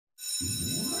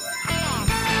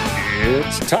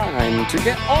It's time to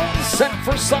get all set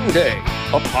for Sunday,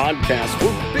 a podcast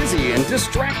for busy and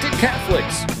distracted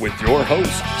Catholics with your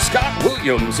hosts, Scott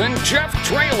Williams and Jeff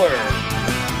Traylor.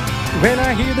 When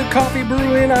I hear the coffee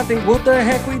brewing, I think, what the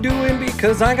heck we doing?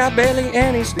 Because I got barely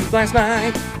any sleep last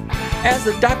night. As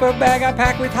the diaper bag I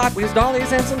pack with Hot Wheels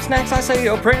dollies and some snacks, I say,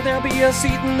 oh, pray there'll be a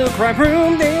seat in the crime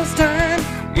room this time.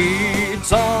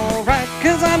 It's alright,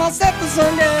 cause I'm all set for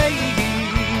Sunday.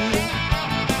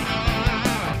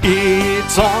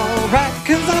 It's alright,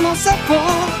 cause I'm all set for.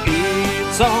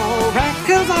 It's alright,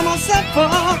 cause I'm all set for.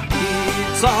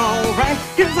 It's alright,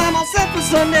 cause I'm all set for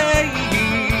Sunday.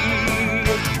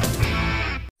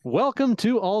 Welcome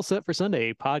to All Set for Sunday,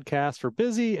 a podcast for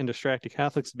busy and distracted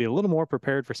Catholics to be a little more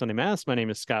prepared for Sunday Mass. My name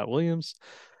is Scott Williams.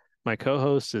 My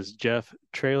co-host is Jeff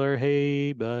Traylor.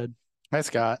 Hey, bud. Hi,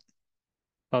 Scott.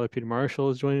 Father Peter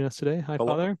Marshall is joining us today. Hi, Hello.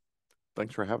 Father.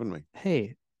 Thanks for having me.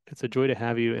 Hey, it's a joy to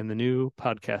have you in the new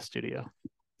podcast studio.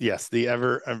 Yes, the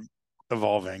ever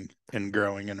evolving and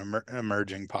growing and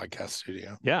emerging podcast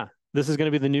studio. Yeah, this is going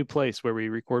to be the new place where we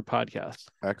record podcasts.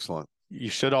 Excellent. You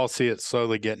should all see it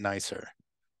slowly get nicer.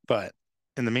 But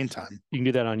in the meantime, You can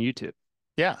do that on YouTube.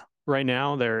 yeah, Right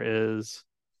now, there is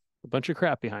a bunch of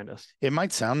crap behind us. it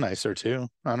might sound nicer too.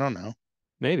 I don't know.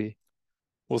 Maybe.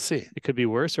 We'll see. It could be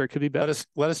worse or it could be better.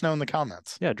 Let us know in the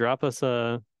comments. Yeah, drop us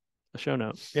a show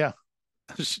note.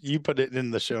 You put it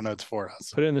in the show notes for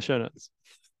us. Put it in the show notes.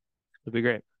 It'd be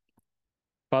great.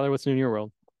 Father, what's new in your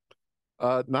world?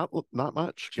 Not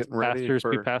much. Getting ready Pastors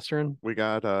be for. pastoring? We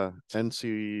got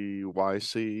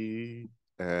NCYC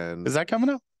and Is that coming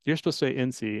up? You're supposed to say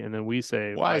NC, and then we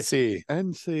say YC.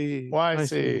 NC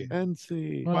YC.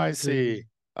 NC YC.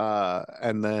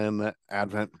 and then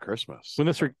Advent and Christmas. When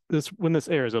this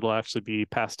airs, it'll actually be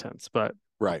past tense. But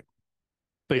Right.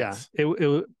 Yes. yeah,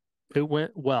 it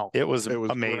went well. It was It was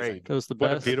amazing. great. It was the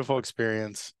What a best. beautiful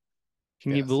experience.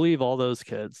 Can you yes. believe all those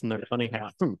kids and their funny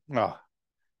hats? Oh,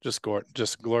 just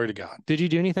glory to God. Did you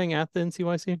do anything at the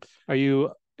NCYC? Are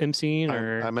you emceeing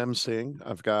or? I'm emceeing.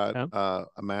 I've got Yeah.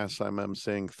 a mass I'm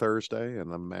emceeing Thursday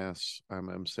and a mass I'm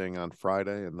emceeing on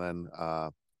Friday, and then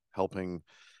helping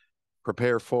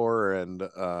prepare for and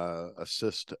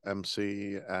assist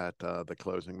MC at the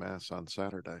closing mass on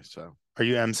Saturday. So Are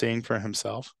you emceeing for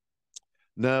himself?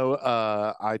 no,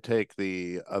 I take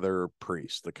the other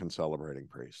priest, the concelebrating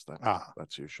priest.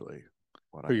 That's usually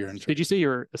what Who I you're in Did you say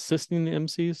you're assisting the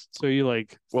MCs? So you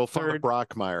like Well, Father third-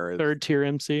 Brockmeyer third tier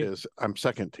MC? is I'm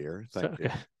second tier. Thank you.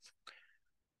 Okay.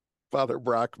 Father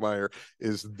Brockmeyer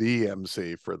is the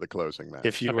MC for the closing mass.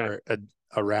 If you Okay. were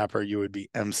a rapper, you would be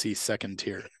MC second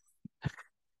tier.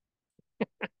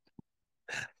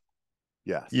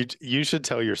 Yes. You should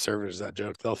tell your servers that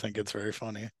joke. They'll think it's very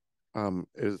funny.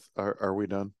 Are we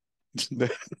done?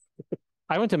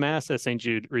 I went to mass at St.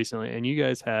 Jude recently, and you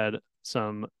guys had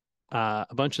a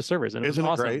bunch of servers, and it Isn't was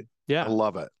it awesome. great? Yeah, I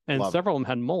love it. and Love it. several of them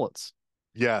had mullets.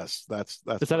 Yes, that's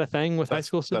Is that a thing with high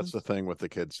school that's students? the thing with the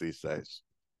kids these days.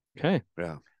 Okay.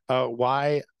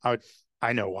 Why?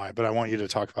 I know why, but I want you to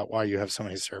talk about why you have so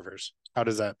many servers.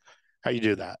 How you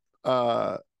do that?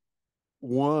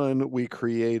 One, we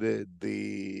created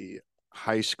the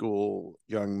high school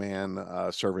young man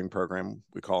serving program.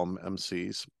 We call them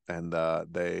MCs, and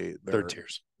they're Third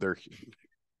tiers.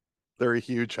 they're a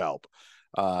huge help.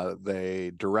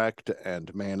 They direct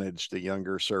and manage the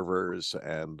younger servers,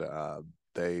 and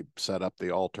they set up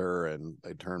the altar and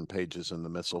they turn pages in the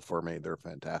missal for me. They're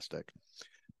fantastic.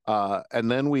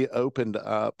 And then we opened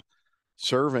up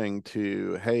serving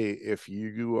to, hey, if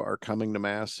you are coming to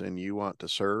mass and you want to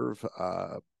serve,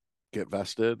 get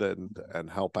vested and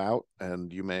help out,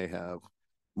 and you may have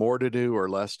more to do or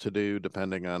less to do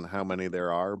depending on how many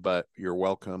there are, but you're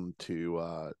welcome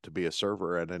to be a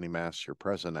server at any mass you're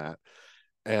present at.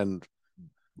 And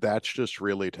that's just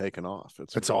really taken off.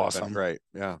 It's really been awesome. great.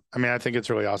 Yeah. I mean, I think it's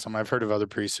really awesome. I've heard of other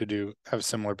priests who have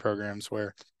similar programs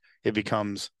where it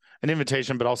becomes an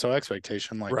invitation, but also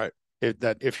expectation. Like, Right.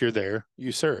 if you're there,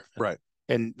 you serve. Right.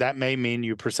 And that may mean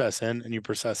you process in and you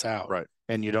process out. Right.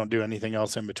 And you don't do anything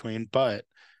else in between. But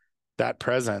that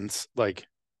presence, like,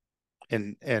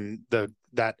 in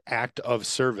that act of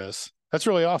service, that's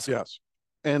really awesome. Yes.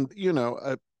 And,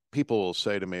 people will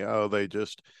say to me, oh, they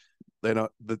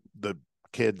don't, the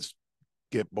kids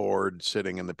get bored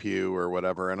sitting in the pew or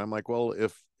whatever. And I'm like, well,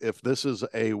 if this is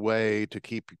a way to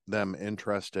keep them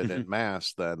interested in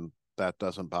mass, then that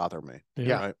doesn't bother me.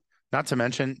 Yeah. Right? Not to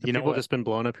mention, Have people just been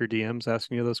blowing up your DMs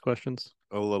asking you those questions?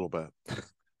 A little bit.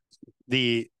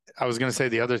 I was going to say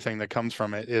the other thing that comes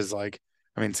from it is, like,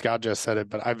 I mean, Scott just said it,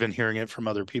 but I've been hearing it from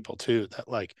other people too, that,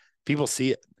 like, People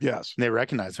see it. Yes. And they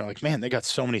recognize, they're like, man, they got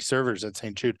so many servers at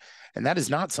St. Jude. And that is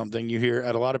not something you hear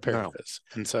at a lot of parishes.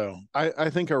 No. And so I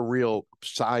think a real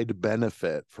side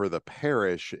benefit for the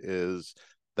parish is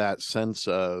that sense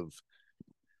of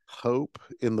hope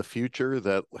in the future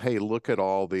that, hey, look at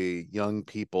all the young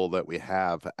people that we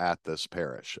have at this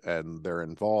parish, and they're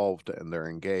involved and they're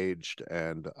engaged,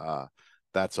 and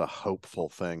that's a hopeful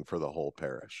thing for the whole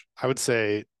parish. I would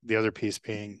say the other piece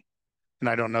being, and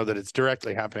I don't know that it's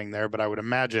directly happening there, but I would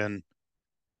imagine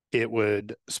it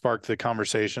would spark the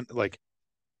conversation, like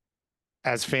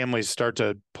as families start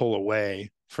to pull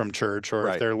away from church, or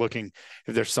if they're looking,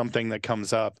 if there's something that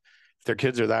comes up, if their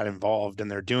kids are that involved and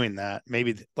they're doing that,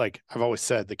 maybe, like I've always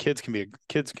said, the kids can be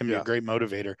a great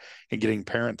motivator in getting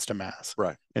parents to mass.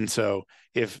 Right. And so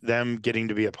if them getting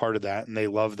to be a part of that and they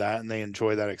love that and they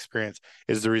enjoy that experience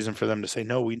is the reason for them to say,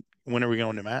 no, when are we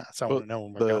going to mass? I want to know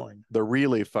when we're going. The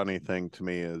really funny thing to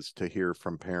me is to hear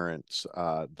from parents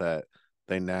that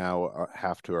they now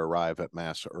have to arrive at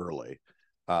mass early.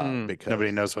 Because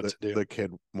nobody knows what to do. The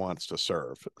kid wants to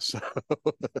serve. So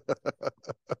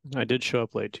I did show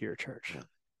up late to your church. Yeah.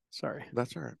 Sorry.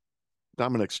 That's all right.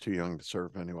 Dominic's too young to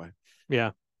serve anyway.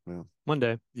 Yeah. One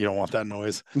day. You don't want that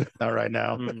noise. Not right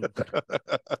now.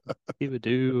 He'd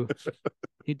do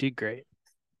great.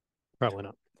 Probably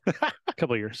not. A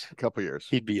couple years.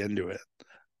 He'd be into it.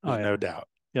 No doubt.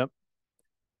 Yep.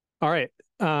 All right.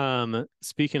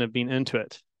 Speaking of being into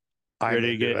it,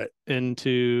 ready to get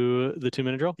into the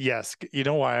 2-minute drill? Yes. You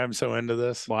know why I'm so into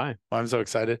this? Why I'm so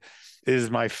excited? It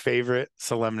is my favorite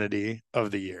solemnity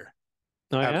of the year.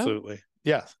 Oh, absolutely.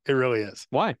 Yeah? Yes, it really is.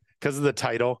 Why? Because of the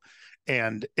title.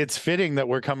 And it's fitting that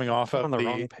we're coming off of on the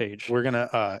wrong page. We're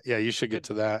gonna you should get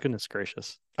to that. Goodness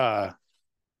gracious. Yeah,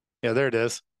 there it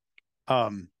is.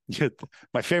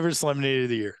 My favorite solemnity of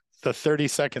the year, the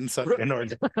 32nd Sunday in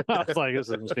order. I was like, this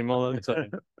is gonna be more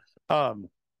exciting.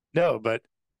 No, but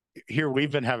here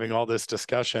we've been having all this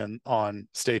discussion on,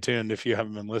 stay tuned if you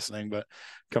haven't been listening, but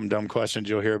come dumb questions,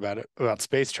 you'll hear about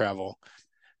space travel.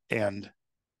 And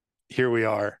here we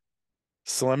are,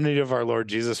 Solemnity of our Lord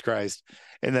Jesus Christ.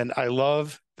 And then I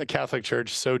love the Catholic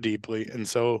Church so deeply and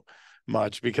so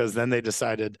much, because then they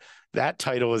decided that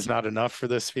title is not enough for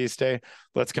this feast day.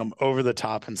 Let's come over the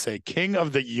top and say King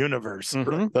of the Universe,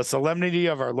 the Solemnity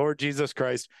of our Lord Jesus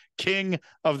Christ, King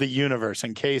of the Universe.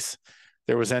 In case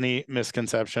there was any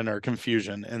misconception or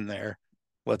confusion in there,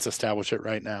 let's establish it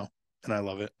right now. And I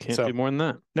love it. Can't do more than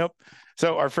that. Nope.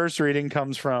 So our first reading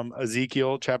comes from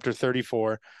Ezekiel chapter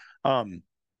 34.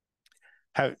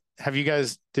 Have you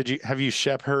guys, have you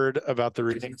heard about the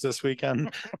readings this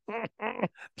weekend?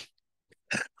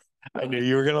 I knew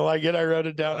you were going to like it. I wrote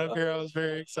it down up here. I was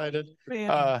very excited.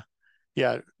 Yeah,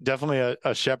 definitely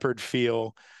a shepherd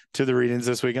feel to the readings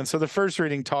this weekend. So the first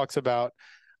reading talks about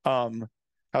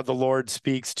how the Lord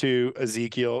speaks to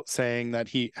Ezekiel, saying that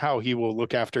how he will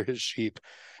look after his sheep.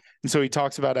 And so he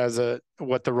talks about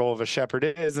what the role of a shepherd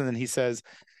is. And then he says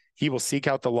he will seek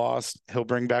out the lost. He'll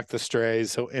bring back the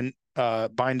strays. He'll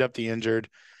bind up the injured.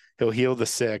 He'll heal the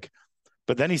sick.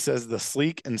 But then he says, the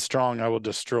sleek and strong I will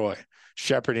destroy,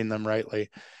 shepherding them rightly.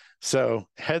 So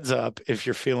heads up, if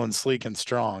you're feeling sleek and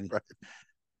strong,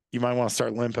 you might want to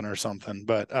start limping or something.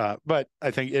 But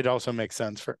I think it also makes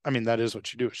sense that is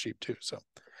what you do with sheep too. So,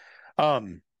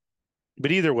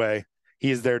 but either way,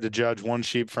 he is there to judge one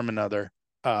sheep from another,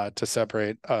 to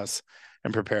separate us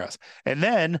and prepare us. And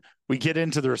then we get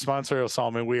into the responsorial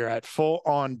psalm, and we are at full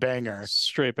on banger.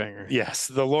 Straight banger. Yes.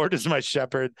 The Lord is my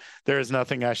shepherd. There is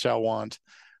nothing I shall want.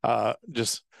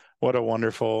 Just what a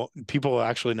wonderful, people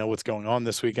actually know what's going on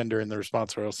this weekend during the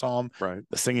responsorial psalm. Right.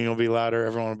 The singing will be louder.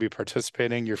 Everyone will be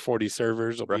participating. Your 40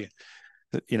 servers will be,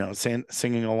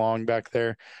 singing along back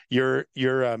there. Your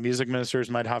music ministers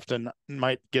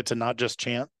might get to not just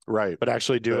chant, right, but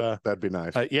actually do that'd be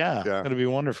nice. That'd be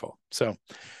wonderful. So,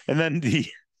 and then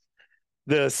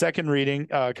the second reading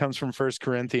comes from 1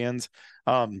 Corinthians.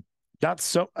 The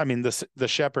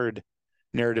shepherd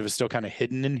narrative is still kind of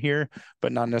hidden in here,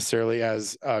 but not necessarily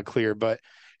as clear. But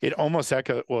it almost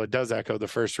it does echo the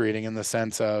first reading in the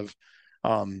sense of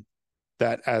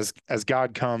that as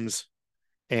God comes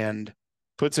and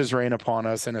puts his reign upon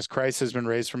us, and as Christ has been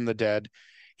raised from the dead,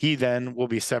 he then will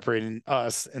be separating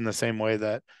us in the same way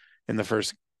that in the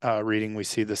first reading we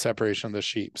see the separation of the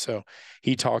sheep. So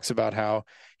he talks about how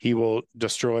he will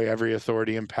destroy every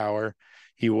authority and power.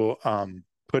 He will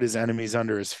put his enemies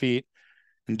under his feet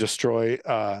and destroy,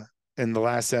 and the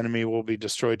last enemy will be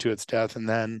destroyed to its death, and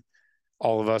then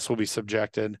all of us will be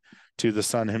subjected to the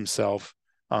Son himself,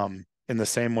 in the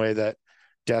same way that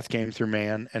death came through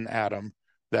man and Adam,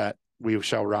 that we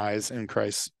shall rise in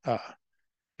Christ's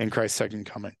second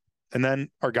coming. And then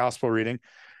our gospel reading.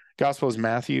 Gospel is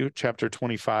Matthew chapter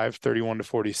 25, 31 to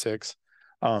 46.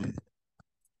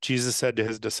 Jesus said to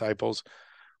his disciples,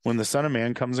 when the Son of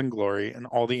Man comes in glory and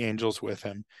all the angels with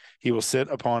him, he will sit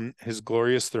upon his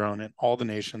glorious throne, and all the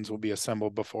nations will be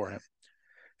assembled before him.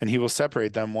 And he will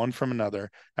separate them one from another,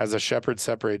 as a shepherd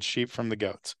separates sheep from the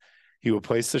goats. He will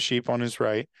place the sheep on his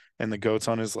right and the goats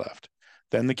on his left.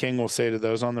 Then the king will say to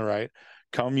those on the right,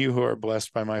 come, you who are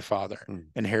blessed by my Father,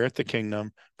 inherit the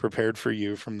kingdom prepared for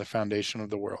you from the foundation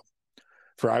of the world.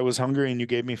 For I was hungry, and you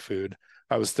gave me food.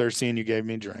 I was thirsty, and you gave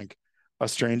me drink. A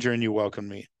stranger, and you welcomed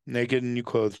me. Naked, and you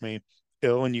clothed me.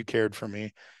 Ill, and you cared for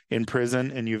me. In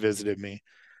prison, and you visited me.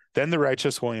 Then the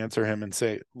righteous will answer him and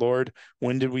say, Lord,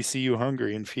 when did we see you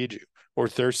hungry and feed you, or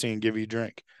thirsty and give you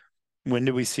drink? When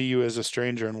did we see you as a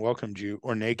stranger and welcomed you,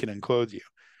 or naked and clothed you?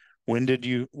 When did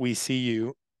we see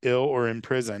you ill or in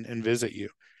prison and visit you?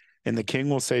 And the king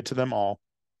will say to them all,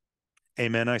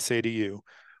 Amen, I say to you,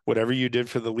 whatever you did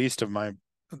for the least of my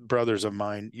brothers of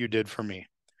mine, you did for me.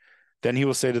 Then he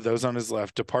will say to those on his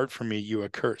left, depart from me, you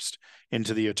accursed,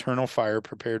 into the eternal fire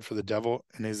prepared for the devil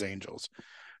and his angels.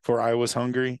 For I was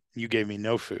hungry, and you gave me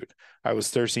no food. I was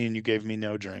thirsty, and you gave me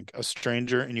no drink. A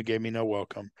stranger, and you gave me no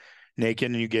welcome.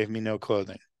 Naked, and you gave me no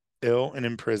clothing. Ill and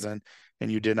in prison,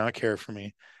 and you did not care for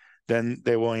me. Then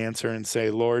they will answer and say,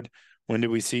 Lord, when did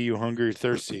we see you hungry or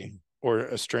thirsty, or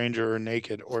a stranger or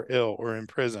naked, or ill, or in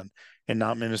prison, and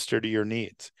not minister to your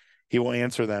needs? He will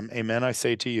answer them, Amen, I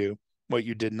say to you, what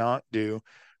you did not do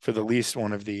for the least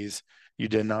one of these, you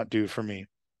did not do for me.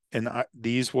 And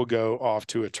these will go off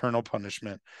to eternal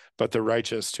punishment, but the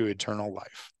righteous to eternal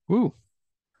life. Woo.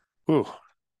 Ooh.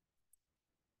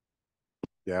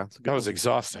 Yeah. That was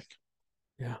exhausting.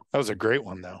 Yeah. That was a great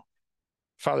one, though.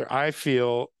 Father, I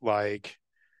feel like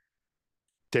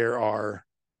there are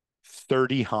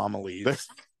 30 homilies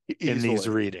in these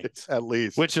readings, at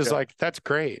least, which is like, that's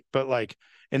great. But like,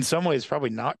 in some ways, probably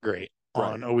not great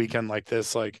on a weekend like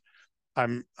this. Like,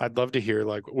 I'd love to hear,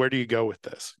 like, where do you go with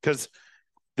this? Because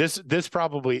this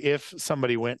probably, if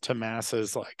somebody went to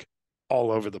masses like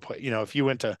all over the place, if you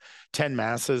went to 10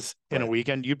 masses in a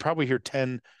weekend, you'd probably hear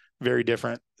 10 very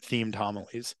different themed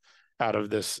homilies out of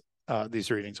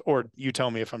these readings. Or you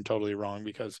tell me if I'm totally wrong,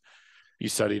 because you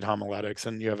studied homiletics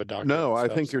and you have a doctorate. No, I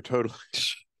think you're totally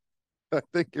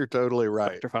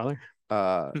right. Dr. Father.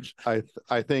 I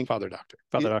think Father Doctor.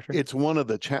 It's one of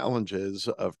the challenges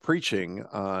of preaching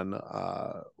on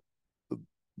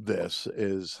this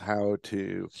is how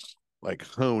to like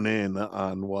hone in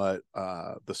on what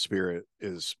the Spirit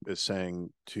is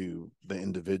saying to the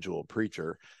individual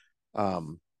preacher.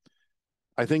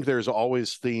 I think there's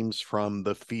always themes from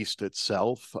the feast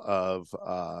itself of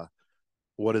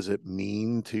what does it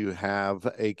mean to have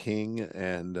a king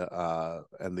and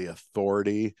the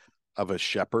authority of a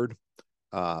shepherd.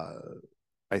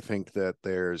 I think that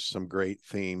there's some great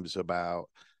themes about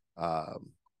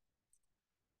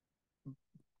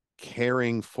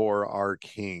caring for our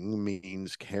king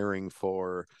means caring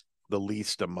for the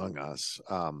least among us.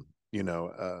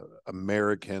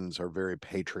 Americans are very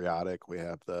patriotic. We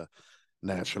have the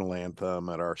national anthem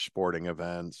at our sporting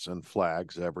events and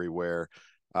flags everywhere.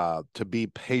 To be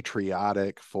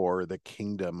patriotic for the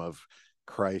kingdom of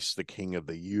Christ, the King of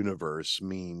the universe,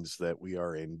 means that we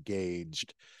are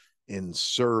engaged in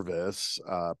service,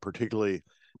 particularly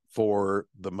for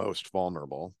the most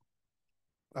vulnerable.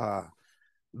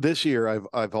 This year,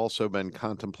 I've also been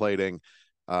contemplating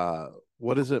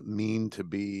what does it mean to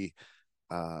be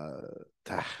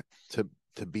to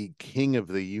be king of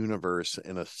the universe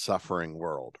in a suffering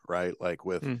world, right? Like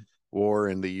with war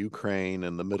in the Ukraine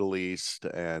and the Middle East,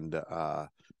 and a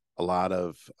lot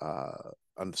of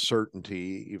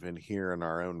uncertainty even here in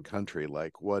our own country.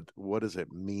 Like what does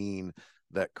it mean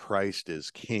that Christ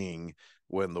is king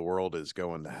when the world is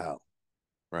going to hell,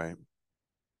 right?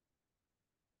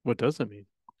 What does it mean?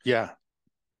 Yeah.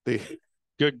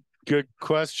 Good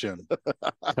question.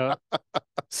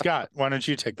 Scott, why don't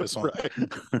you take this one?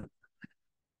 Right.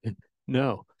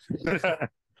 No.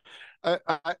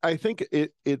 I think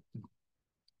it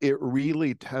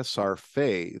really tests our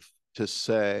faith to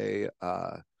say,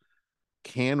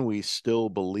 can we still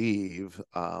believe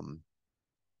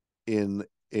in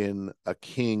a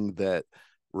king that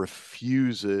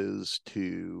refuses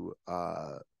to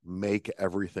make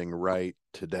everything right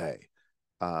today?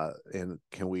 And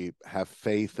can we have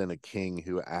faith in a king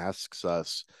who asks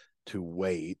us to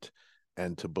wait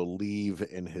and to believe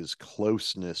in his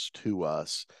closeness to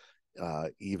us,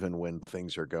 even when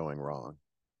things are going wrong?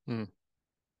 I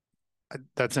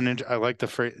like the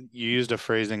phrase you used, a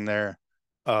phrasing there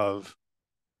of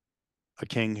a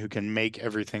king who can make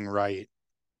everything right,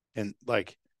 and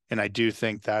like And I do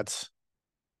think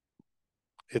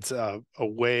it's a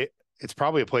way, it's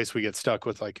probably a place we get stuck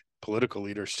with like political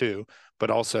leaders too,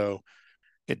 but also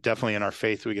it definitely in our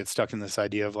faith, we get stuck in this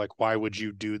idea of like, why would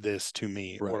you do this to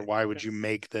me? Or Right. why would you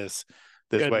make this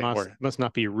It way? must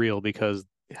not be real, because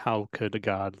how could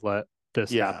God let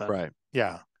this happen? Right.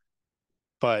 Yeah.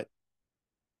 But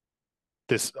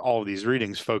all of these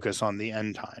readings focus on the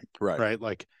end time, Right. right?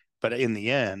 Like, but in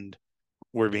the end,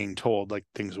 we're being told like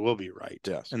things will be right.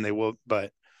 Yes. And they will,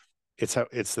 but it's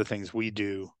the things we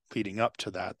do leading up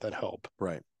to that help.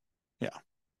 Right. Yeah.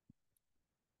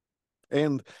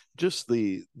 And just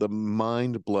the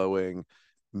mind-blowing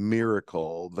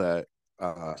miracle that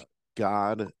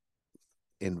God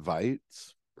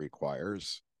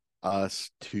requires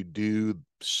us to do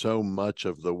so much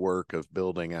of the work of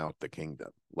building out the kingdom.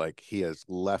 Like he has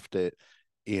left it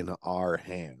in our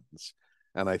hands.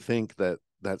 And I think that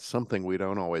that's something we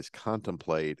don't always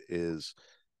contemplate is,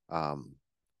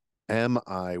 am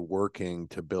I working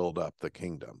to build up the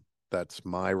kingdom? That's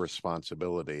my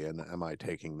responsibility. And am I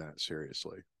taking that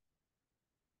seriously?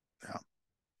 Yeah.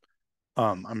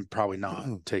 I'm probably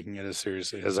not taking it as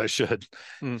seriously as I should,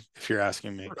 if you're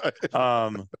asking me.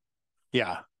 Right.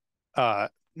 Yeah.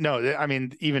 No, I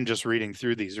mean, even just reading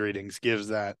through these readings gives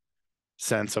that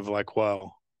sense of like,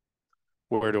 well,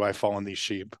 where do I fall in these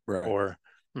sheep? Right. Or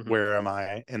where am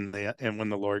I and when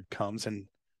the Lord comes, and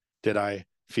did I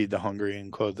feed the hungry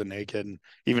and clothe the naked? And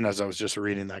even as I was just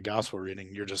reading that gospel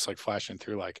reading, you're just like flashing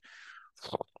through like,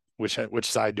 which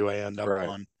side do I end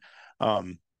up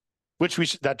on?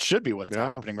 Which that should be what's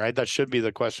happening, right? That should be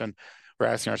the question we're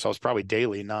asking ourselves probably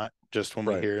daily, not just when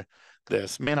we hear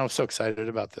this. Man, I was so excited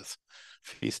about this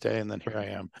feast day, and then here I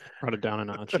am. Brought it down a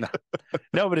notch.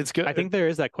 No, but it's good. I think there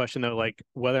is that question though, like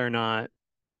whether or not,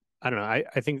 I don't know. I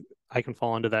think I can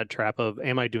fall into that trap of,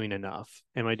 am I doing enough?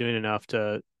 Am I doing enough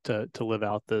to live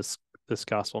out this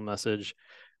gospel message?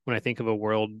 When I think of a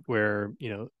world where, you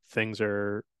know,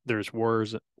 there's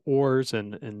wars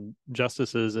and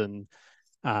justices and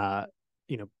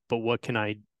you know, but what can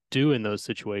I do in those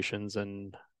situations?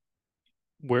 And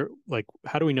where, like,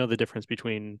 how do we know the difference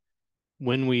between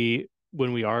when we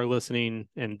are listening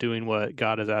and doing what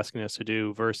God is asking us to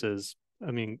do versus,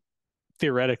 I mean,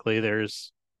 theoretically,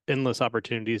 there's endless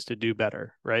opportunities to do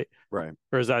better, right? Right.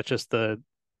 Or is that just the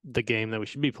game that we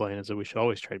should be playing, is that we should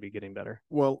always try to be getting better?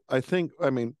 Well, I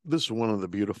mean, this is one of the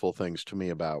beautiful things to me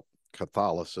about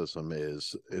Catholicism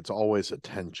is it's always a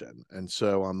tension. And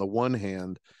so on the one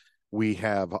hand, we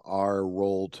have our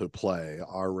role to play,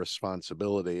 our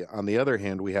responsibility. On the other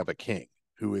hand, we have a king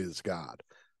who is God.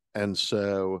 And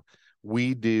so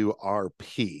we do our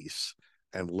piece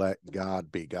and let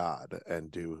God be God and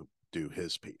do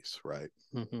his piece, right?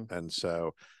 And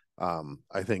so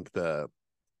I think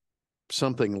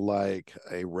something like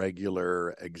a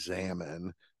regular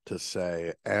examine to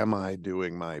say, am I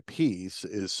doing my piece,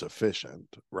 is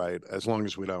sufficient, right? As long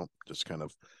as we don't just kind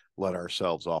of let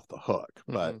ourselves off the hook.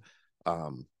 But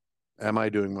am I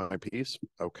doing my piece?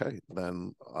 Okay,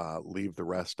 then leave the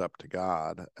rest up to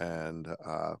God, and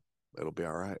it'll be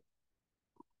all right.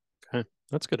 Okay,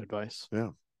 that's good advice.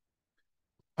 Yeah.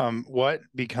 What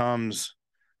becomes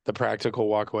the practical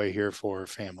walkway here for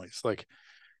families? Like,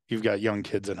 you've got young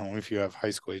kids at home, if you have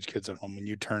high school age kids at home, and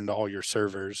you turned all your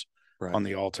servers on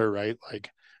the altar, right? Like,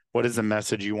 what is the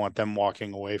message you want them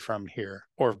walking away from here,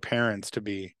 or parents to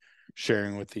be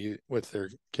sharing with their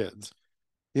kids?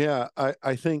 Yeah,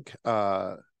 I think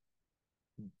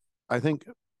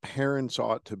parents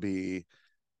ought to be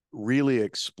really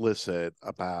explicit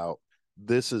about,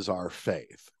 this is our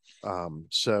faith.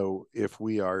 So if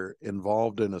we are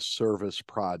involved in a service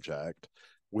project,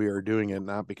 we are doing it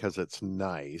not because it's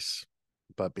nice,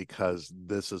 but because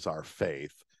this is our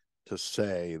faith, to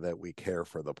say that we care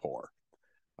for the poor.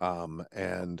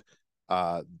 And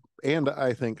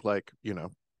I think, like, you know,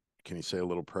 can you say a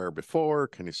little prayer before?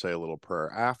 Can you say a little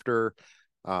prayer after?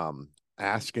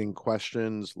 Asking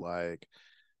questions like,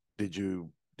 did you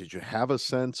have a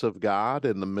sense of God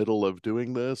in the middle of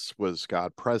doing this? Was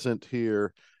God present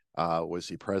here? Was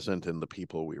he present in the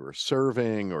people we were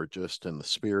serving, or just in the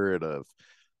spirit of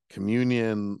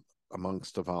communion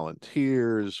amongst the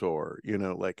volunteers? Or, you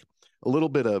know, like a little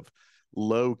bit of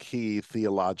low-key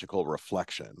theological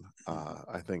reflection,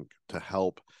 I think, to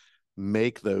help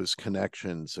make those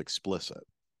connections explicit.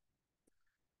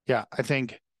 Yeah, I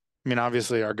mean,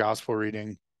 obviously our gospel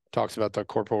reading talks about the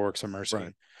corporal works of mercy.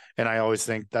 Right. And I always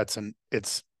think it's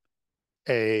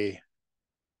a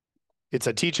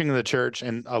teaching of the church,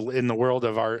 and in the world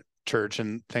of our church,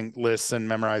 and think lists and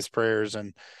memorized prayers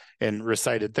and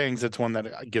recited things. It's one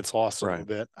that gets lost a little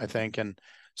bit, I think. And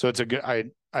so it's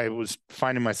I was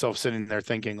finding myself sitting there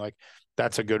thinking, like,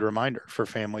 that's a good reminder for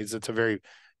families. It's a very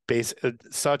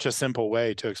such a simple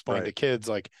way to explain to kids,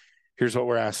 like, here's what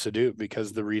we're asked to do,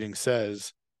 because the reading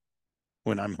says,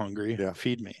 when I'm hungry,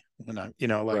 feed me. When I'm,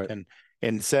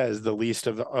 and says the least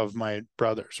of my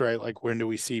brothers, right? Like, when do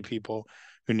we see people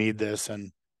who need this?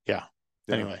 And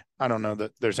anyway, I don't know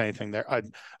that there's anything there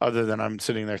other than I'm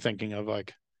sitting there thinking of,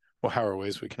 like, well, how are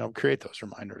ways we can help create those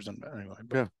reminders? And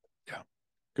anyway,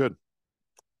 Good.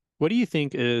 What do you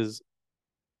think is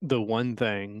the one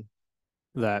thing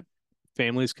that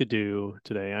families could do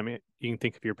today? I mean, you can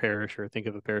think of your parish or think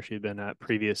of a parish you've been at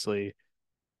previously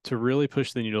to really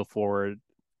push the needle forward,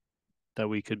 that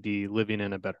we could be living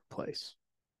in a better place.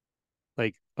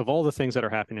 Like, of all the things that are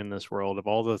happening in this world, of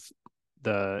all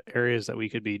the areas that we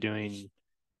could be doing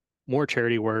more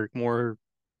charity work, more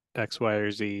X, Y,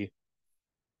 or Z,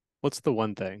 what's the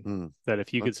one thing that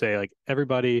if you could say, like,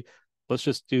 everybody, let's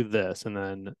just do this, and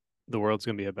then the world's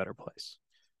going to be a better place?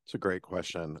 It's a great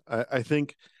question. I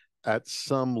think at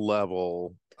some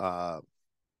level, the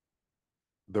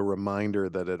reminder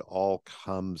that it all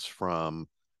comes from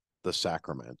the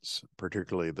sacraments,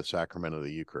 particularly the sacrament of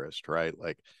the Eucharist, right?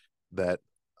 Like that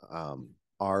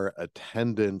our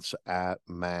attendance at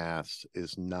Mass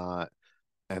is not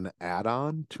an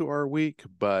add-on to our week,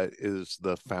 but is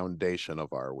the foundation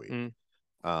of our week.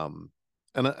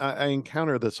 And I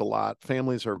encounter this a lot.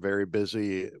 Families are very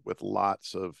busy with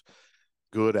lots of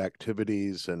good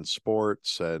activities and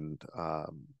sports and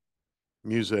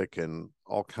music and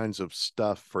all kinds of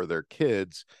stuff for their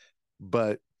kids.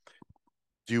 But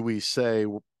do we say,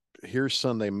 here's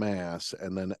Sunday Mass,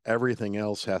 and then everything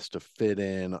else has to fit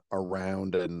in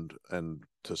around and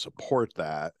to support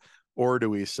that? Or do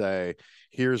we say,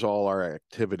 here's all our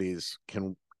activities,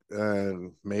 can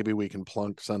maybe we can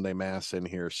plunk Sunday Mass in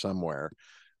here somewhere?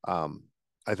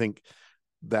 I think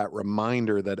that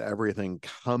reminder that everything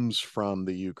comes from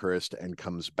the Eucharist and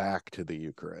comes back to the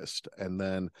Eucharist. And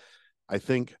then I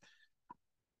think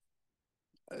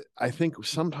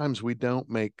sometimes we don't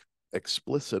make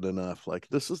explicit enough, like,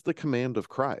 this is the command of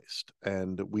Christ,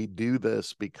 and we do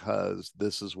this because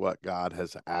this is what God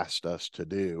has asked us to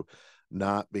do,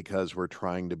 not because we're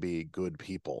trying to be good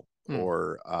people,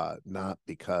 or not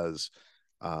because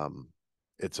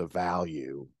it's a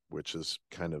value, which is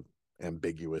kind of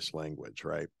ambiguous language,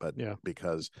 right? But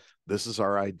because this is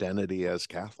our identity as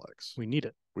Catholics. We need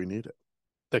it.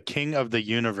 The King of the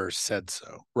universe said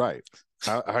so. Right.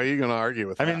 How are you going to argue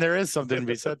with that? I mean, there is something to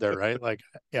be said there, right? Like,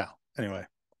 anyway.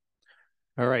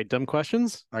 All right, dumb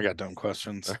questions? I got dumb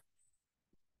questions. All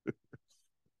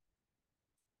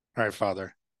right,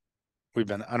 Father. I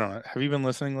don't know. Have you been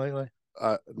listening lately?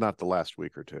 Not the last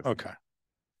week or two. Okay.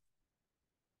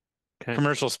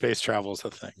 Commercial space travel is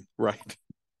a thing. Right.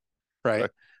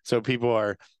 So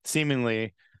people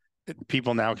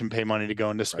now can pay money to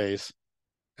go into space.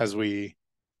 As we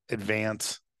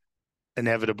advance,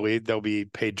 inevitably there'll be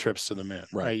paid trips to the moon.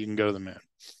 Right. You can go to the moon.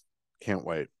 Can't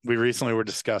wait. We recently were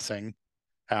discussing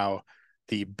how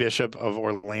the Bishop of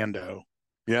Orlando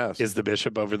is the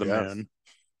bishop over the moon.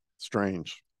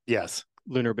 Strange. Yes.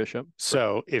 Lunar bishop.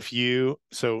 So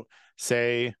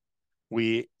say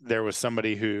there was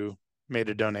somebody who made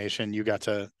a donation, you got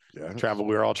to travel.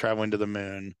 We were all traveling to the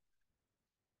moon.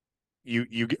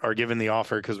 You are given the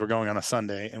offer because we're going on a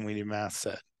Sunday and we need Mass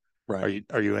said. Right.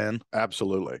 Are you in?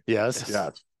 Absolutely. Yes.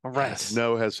 Yes. All right. Yes.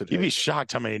 No hesitation. You'd be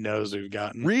shocked how many no's we've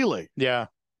gotten. Really? Yeah.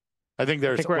 I think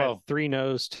we're at 3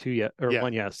 no's, 2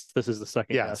 1 yes. This is the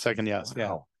second yes. Second yes.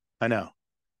 Wow. I know.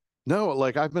 No,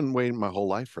 like, I've been waiting my whole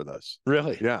life for this.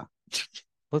 Really? Yeah.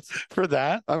 For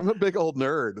that? I'm a big old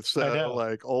nerd. So,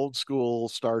 like, old school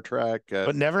Star Trek.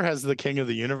 But never has the King of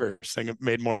the Universe thing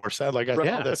made more sense. Like, I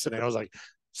saw this and I was like,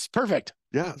 it's perfect.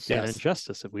 Yes. And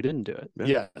injustice if we didn't do it.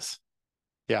 Yes.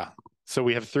 Yeah. So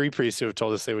we have 3 priests who have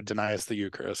told us they would deny us the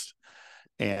Eucharist,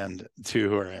 and 2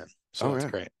 who are in. So that's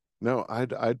great. No,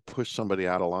 I'd push somebody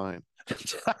out of line.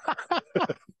 All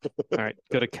right.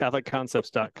 Go to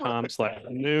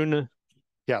catholicconcepts.com/noon.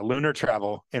 Yeah, lunar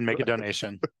travel and make a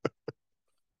donation.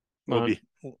 We'll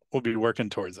be working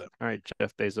towards it. All right,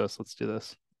 Jeff Bezos, let's do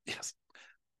this. Yes.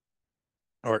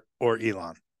 Or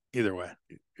Elon. Either way.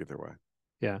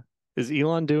 Yeah. Is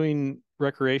Elon doing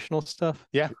recreational stuff?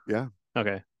 Yeah. Yeah.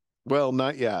 Okay. Well,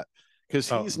 not yet, because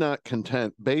he's not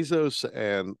content. Bezos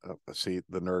and see,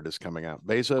 the nerd is coming out.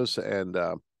 Bezos and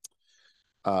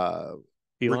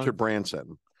Richard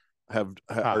Branson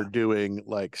are doing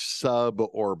like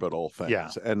suborbital things. Yeah.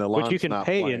 And Elon's which you can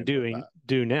pay and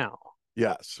do now.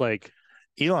 Yes. Like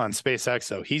Elon SpaceX,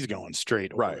 though, he's going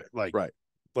straight. Right. Like, right.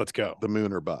 Let's go. The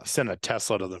moon or bust. Send a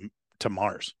Tesla to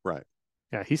Mars. Right.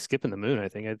 Yeah, he's skipping the moon. I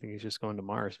think he's just going to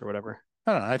Mars or whatever.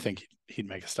 I don't know. I think he'd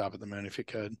make a stop at the moon if he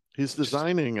could. He's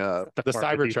designing The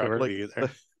Cybertruck would be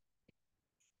there.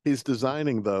 he's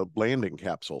designing the landing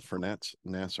capsule for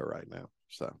NASA right now.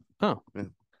 So yeah.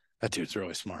 That dude's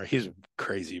really smart. He's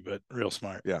crazy, but real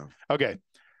smart. Yeah. Okay.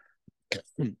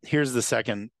 Here's the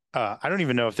second. I don't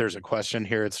even know if there's a question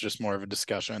here. It's just more of a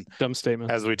discussion. Dumb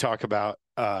statement. As we talk about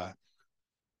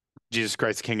Jesus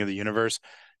Christ, King of the universe.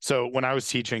 So when I was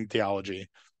teaching theology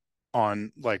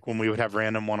on like when we would have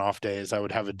random one-off days, I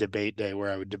would have a debate day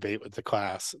where I would debate with the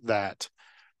class that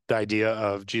the idea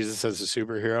of Jesus as a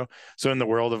superhero. So in the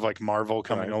world of like Marvel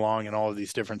coming along and all of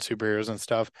these different superheroes and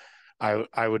stuff,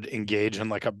 I would engage in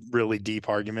like a really deep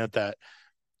argument that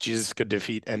Jesus could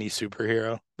defeat any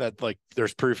superhero, that like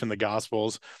there's proof in the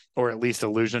Gospels, or at least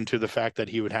allusion to the fact that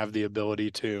he would have the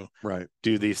ability to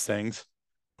do these things.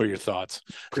 What are your thoughts?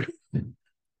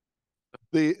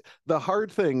 The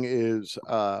hard thing is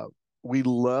we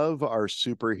love our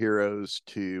superheroes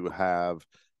to have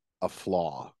a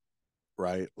flaw,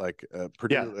 right? Like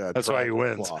that's why he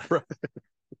wins. Flaw, right?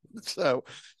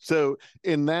 So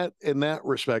in that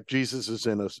respect, Jesus is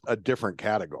in a different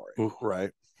category. Ooh,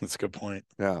 right? That's a good point.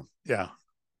 Yeah.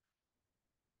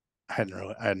 I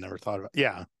had never thought about.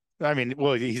 Yeah. I mean,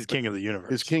 well, he's king of the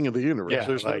universe. He's king of the universe. Yeah,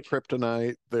 there's no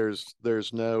kryptonite. There's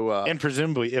no and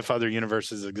presumably if other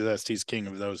universes exist, he's king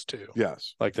of those too.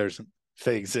 Yes. Like if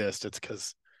they exist, it's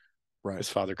because his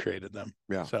father created them.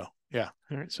 Yeah. So yeah.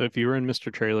 All right. So if you were in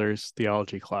Mr. Trailer's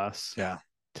theology class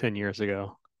 10 years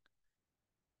ago.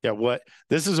 Yeah,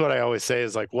 this is what I always say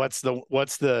is like what's the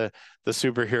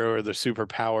superhero or the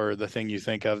superpower or the thing you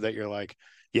think of that you're like,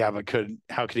 yeah, but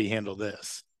how could he handle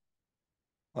this?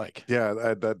 Like, yeah,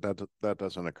 that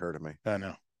doesn't occur to me. I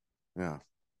know. Yeah.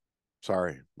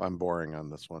 Sorry, I'm boring on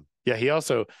this one. Yeah, he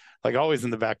also like always in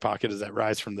the back pocket is that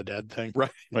rise from the dead thing. Right.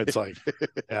 It's like,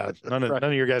 yeah, none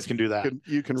of your guys can do that.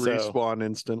 You can respawn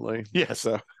instantly. Yeah.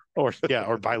 So or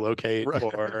bilocate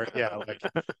or like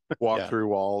walk through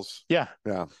walls. Yeah.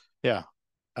 Yeah.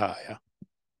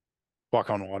 Walk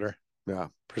on water. Yeah.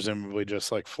 Presumably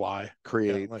just like fly.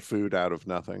 Create food out of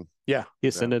nothing. Yeah. He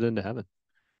ascended into heaven.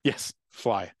 Yes.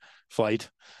 Flight.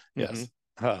 Yes.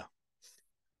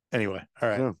 Anyway. All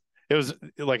right. Yeah. It was,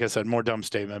 like I said, more dumb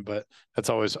statement, but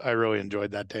I really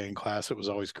enjoyed that day in class. It was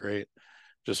always great.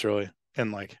 Just really.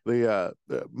 And like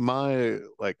my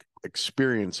like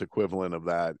experience equivalent of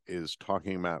that is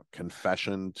talking about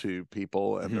confession to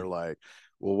people. And they're like,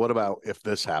 well, what about if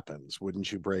this happens?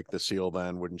 Wouldn't you break the seal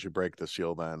then? Wouldn't you break the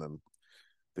seal then? And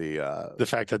the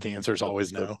fact that the answer is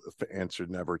always no. The answer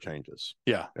never changes.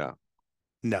 Yeah. Yeah.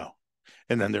 No.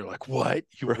 And then they're like, what?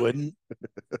 You wouldn't?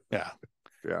 Yeah.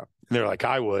 Yeah. And they're like,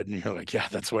 I would. And you're like, yeah,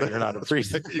 that's why you're not a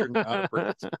priest. You're not a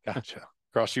priest. Gotcha.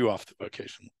 Cross you off the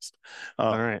vocation list.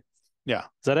 All right. Yeah.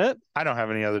 Is that it? I don't have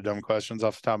any other dumb questions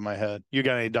off the top of my head. You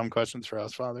got any dumb questions for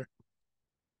us, Father?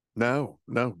 No.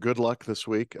 Good luck this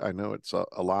week. I know it's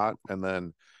a lot. And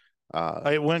then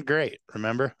it went great,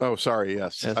 remember? Oh, sorry.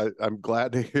 Yes. I'm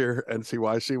glad to hear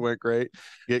NCYC went great.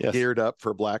 Get geared up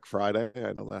for Black Friday.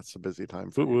 I know that's a busy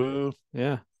time for you.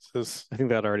 Yeah. I think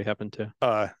that already happened too.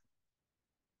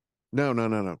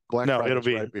 No. Black Friday. It'll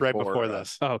be right before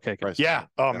this. Oh, okay. Yeah.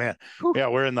 Oh, man. Yeah,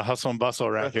 we're in the hustle and bustle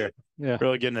around here. Yeah.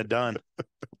 Really getting it done.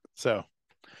 So,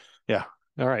 yeah.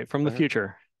 All right. From the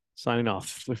future, signing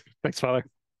off. Thanks, Father.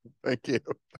 Thank you.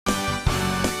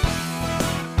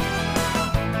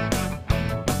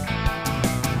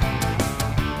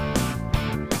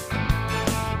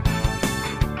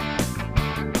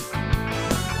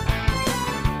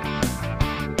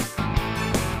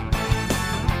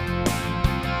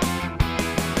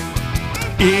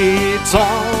 It's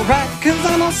alright, cause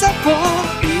I'm all set for.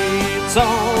 It's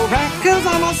alright, cause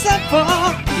I'm all set for.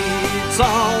 It's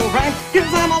alright,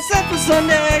 cause I'm all set for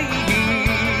Sunday.